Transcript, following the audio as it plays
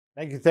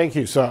Thank you, thank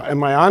you. So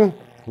am I on?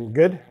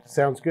 Good?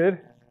 Sounds good?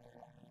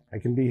 I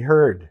can be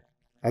heard.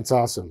 That's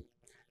awesome.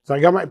 So I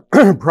got my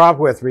prop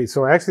with me.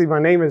 So actually my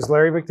name is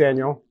Larry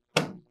Mcdaniel.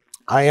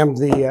 I am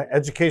the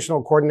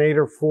educational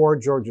coordinator for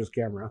George's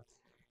Camera.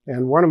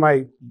 And one of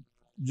my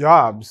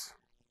jobs,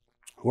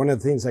 one of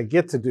the things I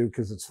get to do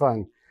because it's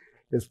fun,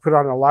 is put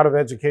on a lot of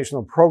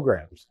educational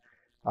programs.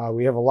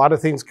 We have a lot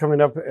of things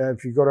coming up.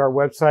 If you go to our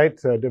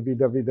website,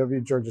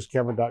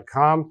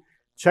 www.georgescamera.com,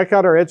 check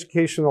out our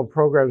educational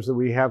programs that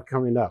we have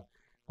coming up.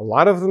 A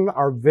lot of them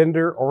are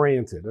vendor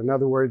oriented. In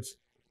other words,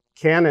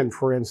 Canon,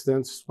 for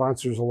instance,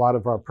 sponsors a lot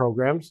of our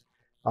programs.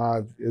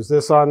 Is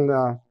this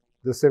on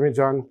this image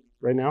on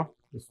right now?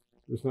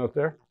 This note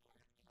there?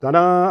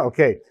 Ta-da!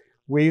 Okay.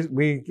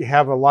 We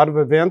have a lot of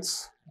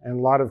events and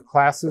a lot of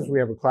classes. We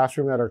have a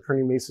classroom at our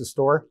Kearney Mesa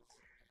store.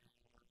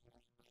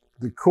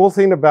 The cool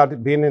thing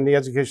about being in the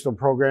educational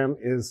program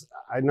is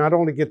I not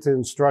only get to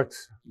instruct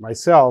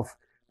myself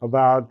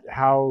about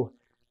how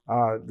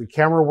the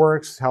camera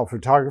works, how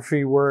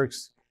photography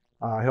works,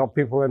 help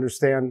people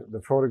understand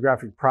the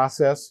photographic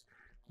process,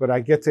 but I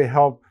get to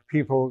help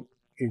people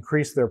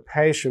increase their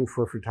passion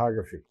for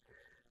photography.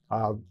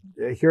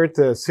 Here at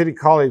the City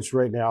College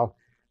right now,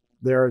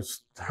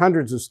 there's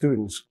hundreds of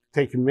students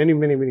taking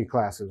many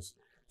classes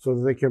so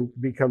that they can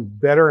become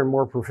better and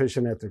more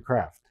proficient at their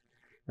craft.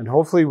 And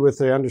hopefully with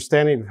the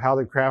understanding of how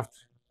the craft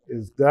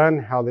is done,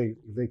 how they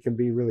can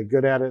be really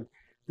good at it,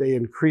 they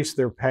increase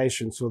their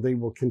passion so they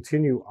will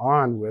continue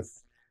on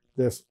with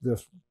this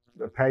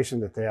passion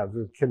that they have,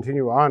 to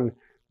continue on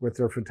with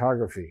their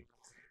photography.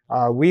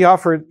 We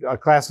offer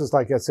classes,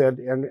 like I said,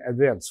 and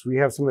events. We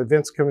have some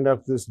events coming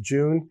up this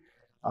June.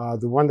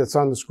 The one that's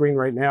on the screen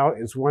right now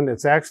is one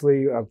that's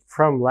actually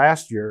from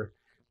last year,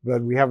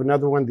 but we have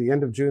another one the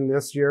end of June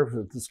this year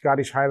for the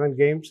Scottish Highland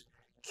Games.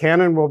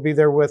 Canon will be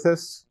there with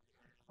us.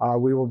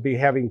 We will be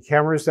having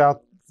cameras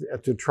out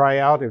to try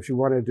out. If you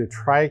wanted to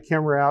try a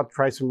camera out,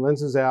 try some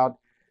lenses out,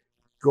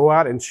 go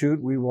out and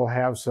shoot. We will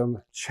have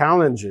some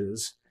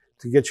challenges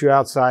to get you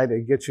outside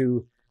and get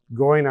you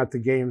going at the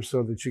game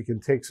so that you can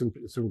take some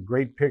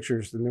great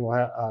pictures, and then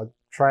we'll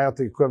try out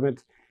the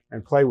equipment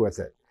and play with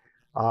it.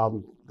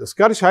 The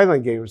Scottish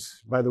Highland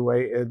Games, by the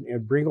way,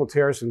 in Bringle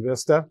Terrace and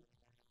Vista,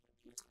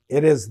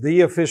 it is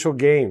the official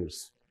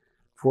games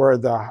for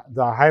the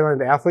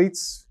Highland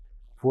athletes,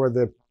 for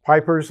the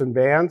pipers and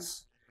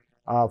bands,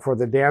 for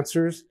the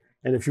dancers.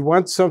 And if you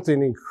want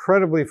something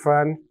incredibly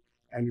fun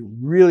and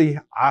really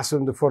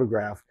awesome to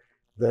photograph,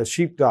 the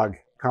sheepdog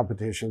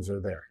competitions are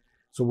there.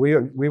 So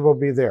we will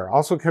be there.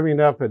 Also coming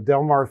up at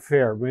Del Mar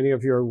Fair. Many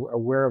of you are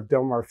aware of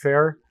Del Mar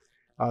Fair,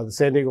 the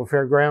San Diego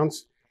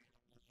Fairgrounds.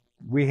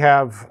 We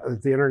have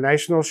the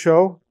international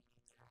show.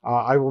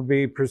 I will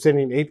be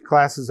presenting 8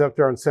 classes up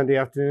there on Sunday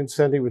afternoon,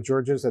 Sunday with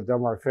George's at Del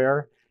Mar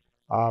Fair.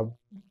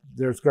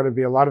 There's going to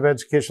be a lot of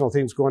educational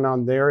things going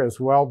on there as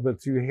well,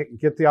 but you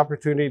get the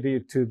opportunity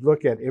to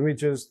look at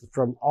images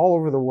from all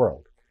over the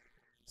world,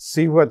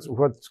 see what's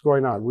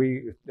going on.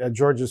 We at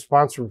George's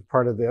sponsor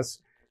part of this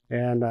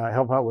and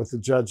help out with the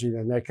judging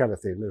and that kind of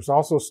thing. There's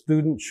also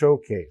student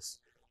showcase.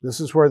 This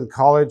is where the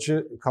college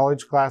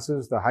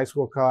classes, the high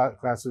school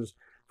classes,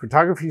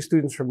 photography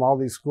students from all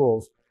these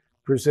schools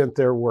present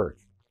their work.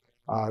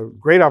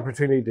 Great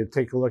opportunity to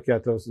take a look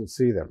at those and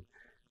see them.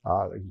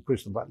 I can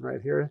push the button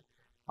right here.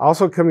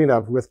 Also coming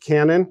up with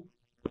Canon,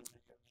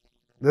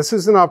 this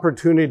is an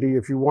opportunity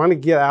if you want to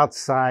get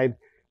outside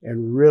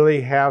and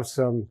really have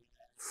some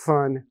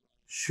fun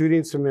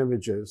shooting some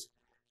images.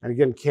 And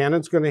again,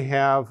 Canon's going to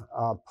have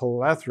a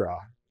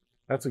plethora,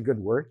 that's a good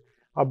word,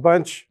 a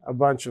bunch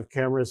of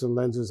cameras and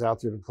lenses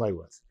out there to play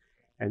with.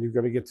 And you're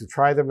going to get to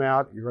try them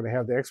out. You're going to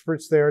have the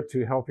experts there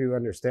to help you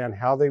understand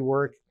how they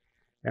work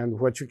and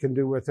what you can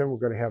do with them. We're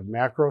going to have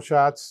macro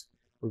shots.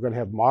 We're going to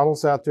have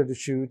models out there to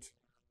shoot,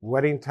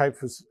 wedding type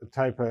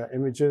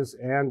images,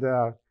 and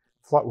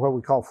what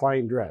we call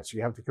flying dress.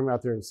 You have to come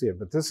out there and see it.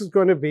 But this is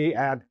going to be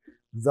at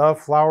the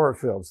flower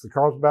fields, the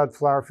Carlsbad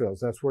flower fields.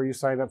 That's where you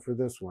sign up for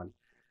this one,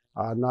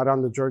 not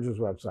on the George's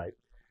website.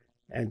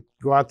 And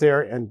go out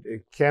there, and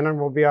Canon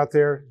will be out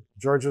there,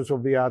 George's will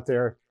be out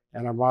there,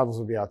 and our models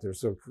will be out there.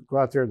 So go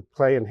out there and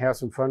play and have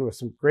some fun with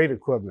some great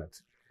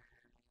equipment.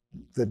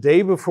 The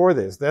day before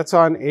this, that's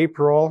on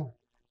April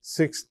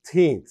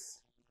 16th,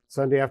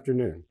 Sunday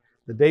afternoon.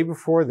 The day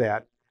before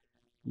that,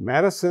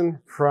 Madison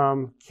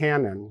from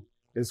Canon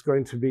is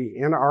going to be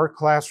in our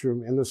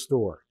classroom in the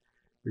store.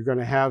 You're going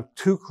to have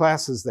 2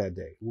 classes that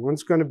day.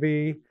 One's going to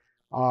be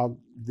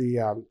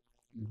the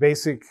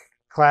basic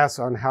class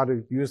on how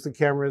to use the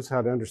cameras,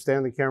 how to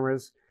understand the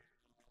cameras,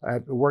 a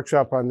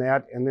workshop on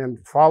that. And then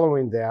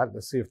following that,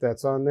 let's see if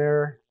that's on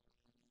there.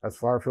 That's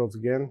flower fields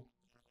again.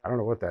 I don't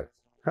know what that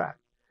is.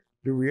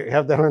 Do we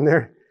have that on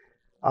there?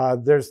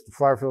 There's the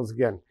flower fields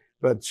again.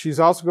 But she's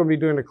also going to be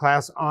doing a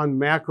class on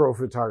macro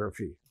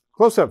photography,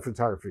 close-up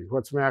photography.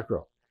 What's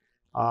macro?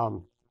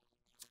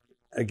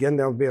 Again,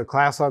 there'll be a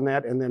class on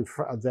that, and then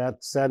that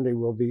Saturday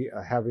we'll be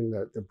having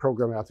the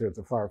program out there at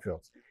the flower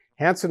fields.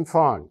 Hanson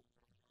Fong,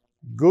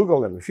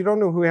 Google him. If you don't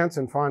know who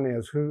Hanson Fong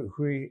is, who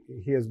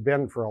he has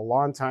been for a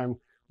long time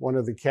one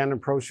of the Canon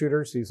pro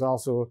shooters. He's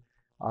also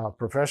a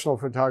professional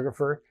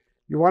photographer.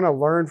 You want to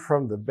learn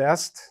from the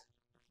best,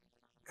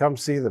 come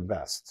see the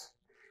best.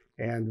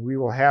 And we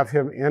will have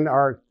him in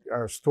our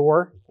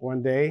store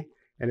one day.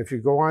 And if you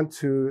go on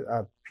to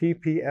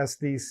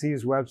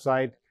PPSDC's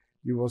website,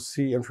 you will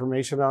see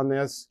information on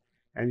this.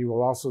 And you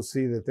will also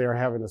see that they're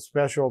having a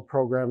special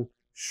program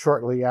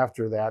shortly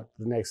after that,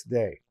 the next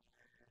day.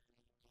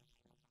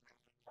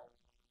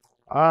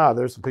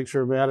 There's a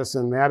picture of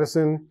Madison.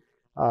 Madison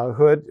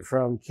Hood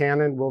from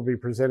Canon will be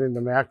presenting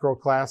the macro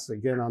class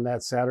again on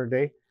that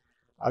Saturday.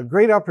 A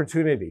great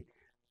opportunity.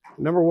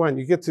 Number one,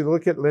 you get to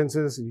look at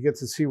lenses and you get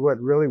to see what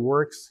really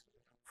works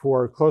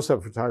for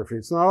close-up photography.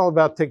 It's not all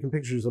about taking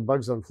pictures of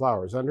bugs on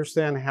flowers.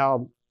 Understand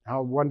how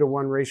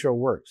 1-to-1 ratio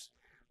works.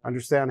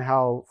 Understand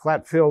how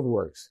flat field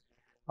works.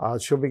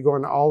 She'll be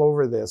going all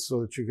over this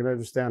so that you can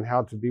understand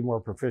how to be more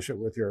proficient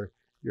with your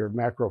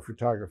macro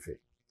photography.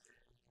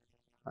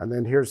 And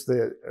then here's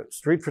the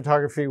street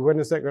photography. When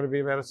is that going to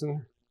be,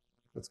 Madison?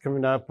 That's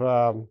coming up.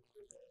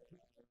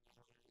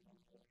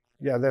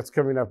 Yeah, that's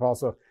coming up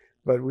also.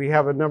 But we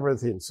have a number of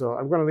things. So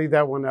I'm going to leave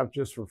that one up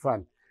just for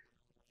fun.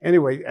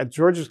 Anyway, at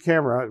George's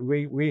Camera,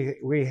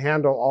 we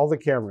handle all the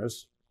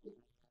cameras.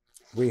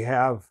 We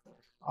have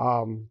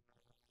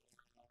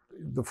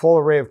the full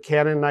array of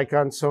Canon,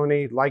 Nikon,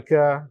 Sony,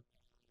 Leica,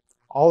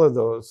 all of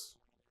those.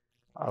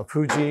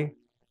 Fuji.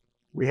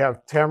 We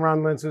have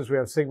Tamron lenses. We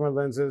have Sigma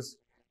lenses.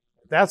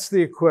 That's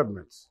the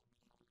equipment.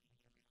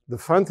 The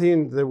fun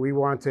thing that we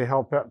want to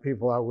help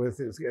people out with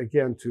is,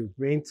 again, to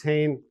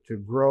maintain, to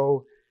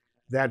grow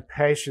that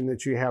passion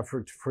that you have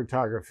for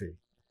photography.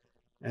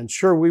 And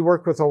sure, we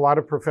work with a lot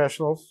of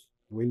professionals.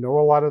 We know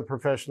a lot of the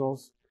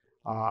professionals.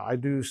 I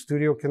do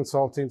studio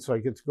consulting, so I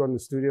get to go into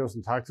studios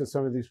and talk to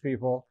some of these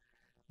people.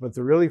 But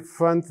the really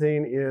fun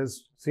thing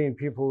is seeing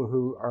people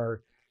who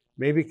are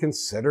maybe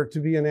considered to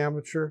be an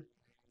amateur,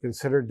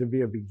 considered to be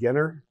a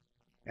beginner,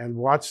 and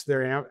watch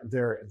their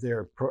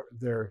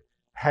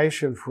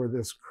passion for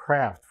this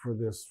craft, for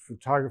this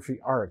photography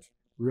art,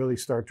 really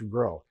start to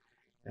grow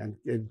and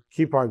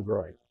keep on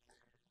growing.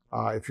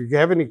 If you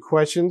have any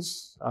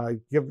questions,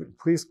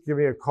 please give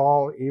me a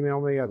call.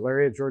 Email me at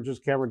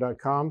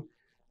larry@georgescamera.com.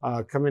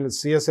 Come in and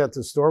see us at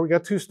the store. We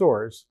got 2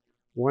 stores,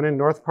 one in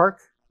North Park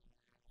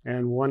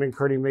and one in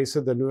Kearny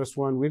Mesa, the newest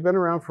one. We've been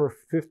around for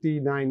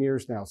 59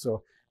 years now.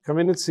 So come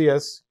in and see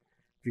us.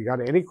 If you got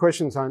any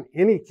questions on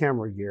any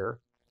camera gear,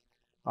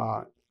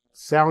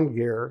 sound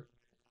gear,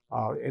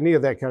 any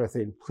of that kind of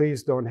thing,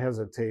 please don't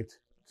hesitate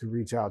to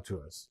reach out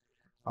to us.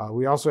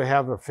 We also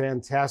have a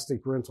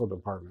fantastic rental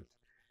department.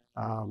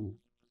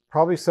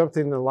 Probably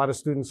something that a lot of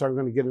students are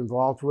going to get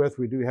involved with.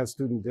 We do have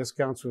student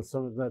discounts with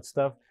some of that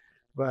stuff,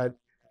 but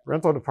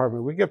rental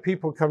department, we get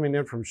people coming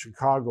in from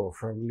Chicago,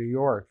 from New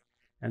York,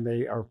 and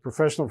they are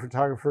professional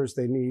photographers.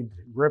 They need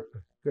grip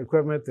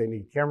equipment, they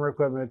need camera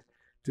equipment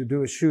to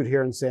do a shoot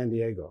here in San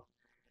Diego,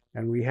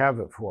 and we have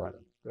it for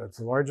them. That's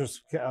the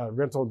largest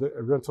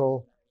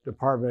rental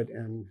department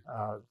in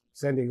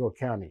San Diego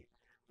County.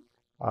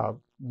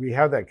 We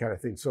have that kind of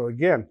thing. So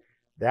again,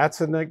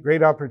 that's a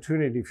great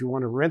opportunity. If you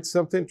want to rent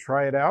something,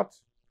 try it out.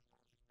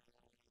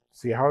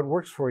 See how it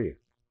works for you.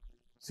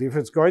 See if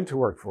it's going to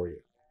work for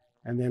you.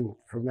 And then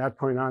from that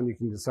point on, you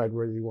can decide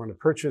whether you want to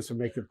purchase or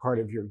make it part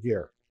of your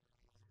gear.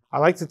 I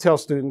like to tell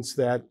students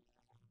that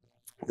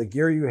the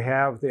gear you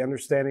have, the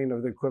understanding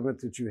of the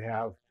equipment that you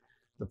have,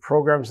 the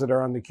programs that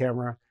are on the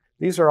camera,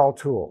 these are all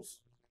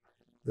tools.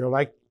 They're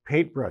like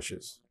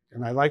paintbrushes.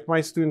 And I like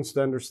my students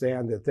to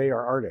understand that they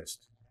are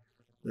artists.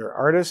 They're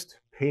artists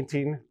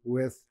painting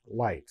with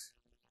light.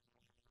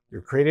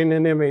 You're creating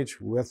an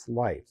image with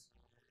light.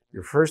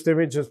 Your first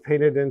image is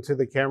painted into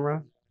the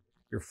camera.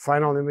 Your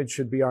final image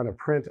should be on a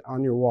print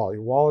on your wall.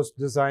 Your wall is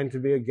designed to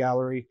be a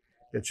gallery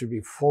that should be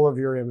full of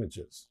your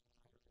images.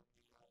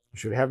 You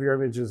should have your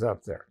images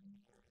up there.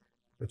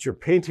 But you're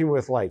painting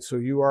with light, so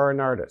you are an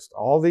artist.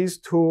 All these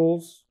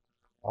tools,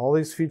 all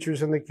these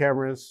features in the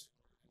cameras,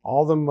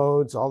 all the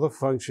modes, all the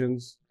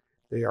functions,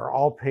 they are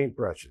all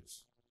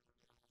paintbrushes.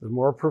 The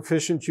more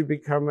proficient you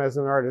become as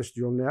an artist,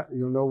 you'll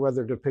know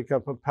whether to pick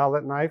up a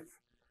palette knife,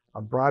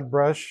 a broad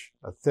brush,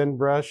 a thin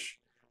brush.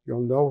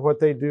 You'll know what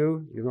they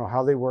do, you know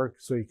how they work,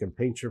 so you can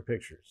paint your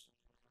pictures.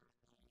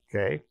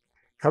 Okay,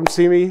 come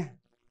see me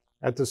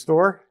at the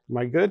store. Am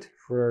I good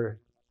for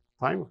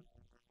time?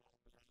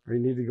 Or you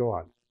need to go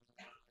on?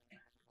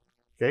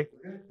 Okay,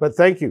 but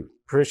thank you.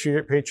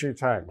 Appreciate your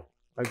time.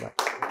 Bye-bye.